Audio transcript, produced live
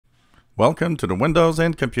Welcome to the Windows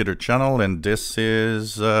and Computer channel, and this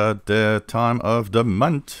is the time of the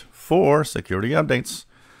month for security updates.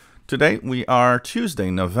 Today we are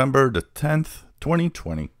Tuesday, November the 10th,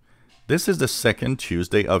 2020. This is the second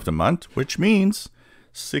Tuesday of the month, which means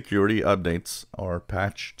security updates or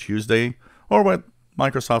Patch Tuesday, or what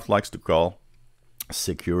Microsoft likes to call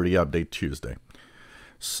Security Update Tuesday.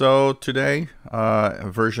 So today,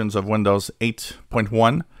 versions of Windows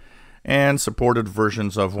 8.1 and supported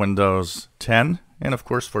versions of Windows 10. And of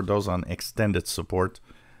course, for those on extended support,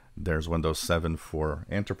 there's Windows 7 for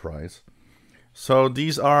Enterprise. So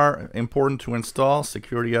these are important to install.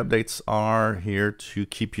 Security updates are here to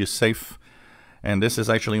keep you safe. And this is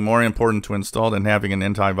actually more important to install than having an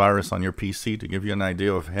antivirus on your PC, to give you an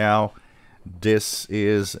idea of how this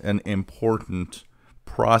is an important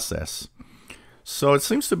process. So it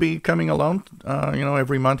seems to be coming along.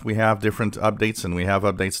 Every month we have different updates, and we have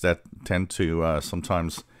updates that tend to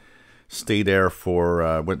sometimes stay there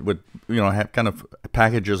for with have kind of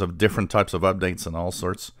packages of different types of updates and all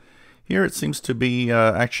sorts. Here it seems to be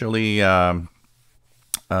actually an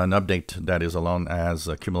update that is alone as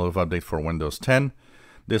a cumulative update for Windows 10.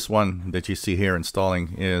 This one that you see here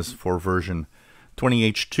installing is for version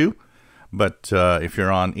 20H2. But if you're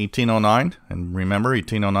on 1809, and remember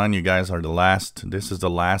 1809, you guys are the last, this is the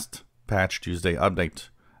last Patch Tuesday update.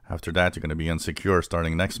 After that, you're going to be insecure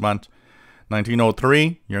starting next month.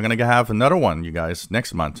 1903, you're going to have another one, you guys,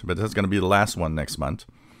 next month. But that's going to be the last one next month.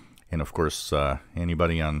 And of course,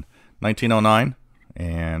 anybody on 1909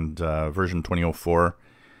 and version 2004,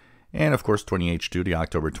 and of course 20H2, the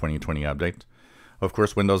October 2020 update. Of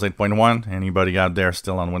course, Windows 8.1, anybody out there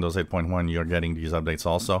still on Windows 8.1, you're getting these updates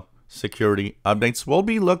also. Security updates. We'll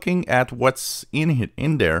be looking at what's in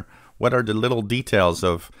there. What are the little details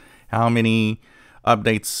of how many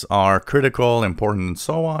updates are critical, important, and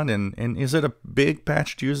so on. And is it a big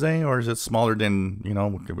Patch Tuesday, or is it smaller than,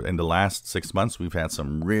 in the last 6 months, we've had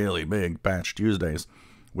some really big Patch Tuesdays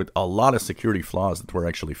with a lot of security flaws that were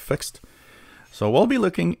actually fixed. So we'll be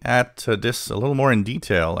looking at this a little more in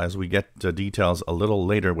detail as we get the details a little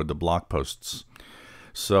later with the blog posts.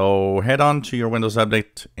 So head on to your Windows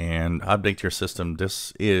Update and update your system.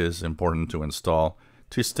 This is important to install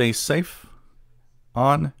to stay safe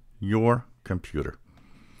on your computer.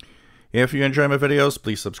 If you enjoy my videos,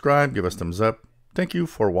 please subscribe, give us thumbs up. Thank you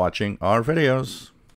for watching our videos.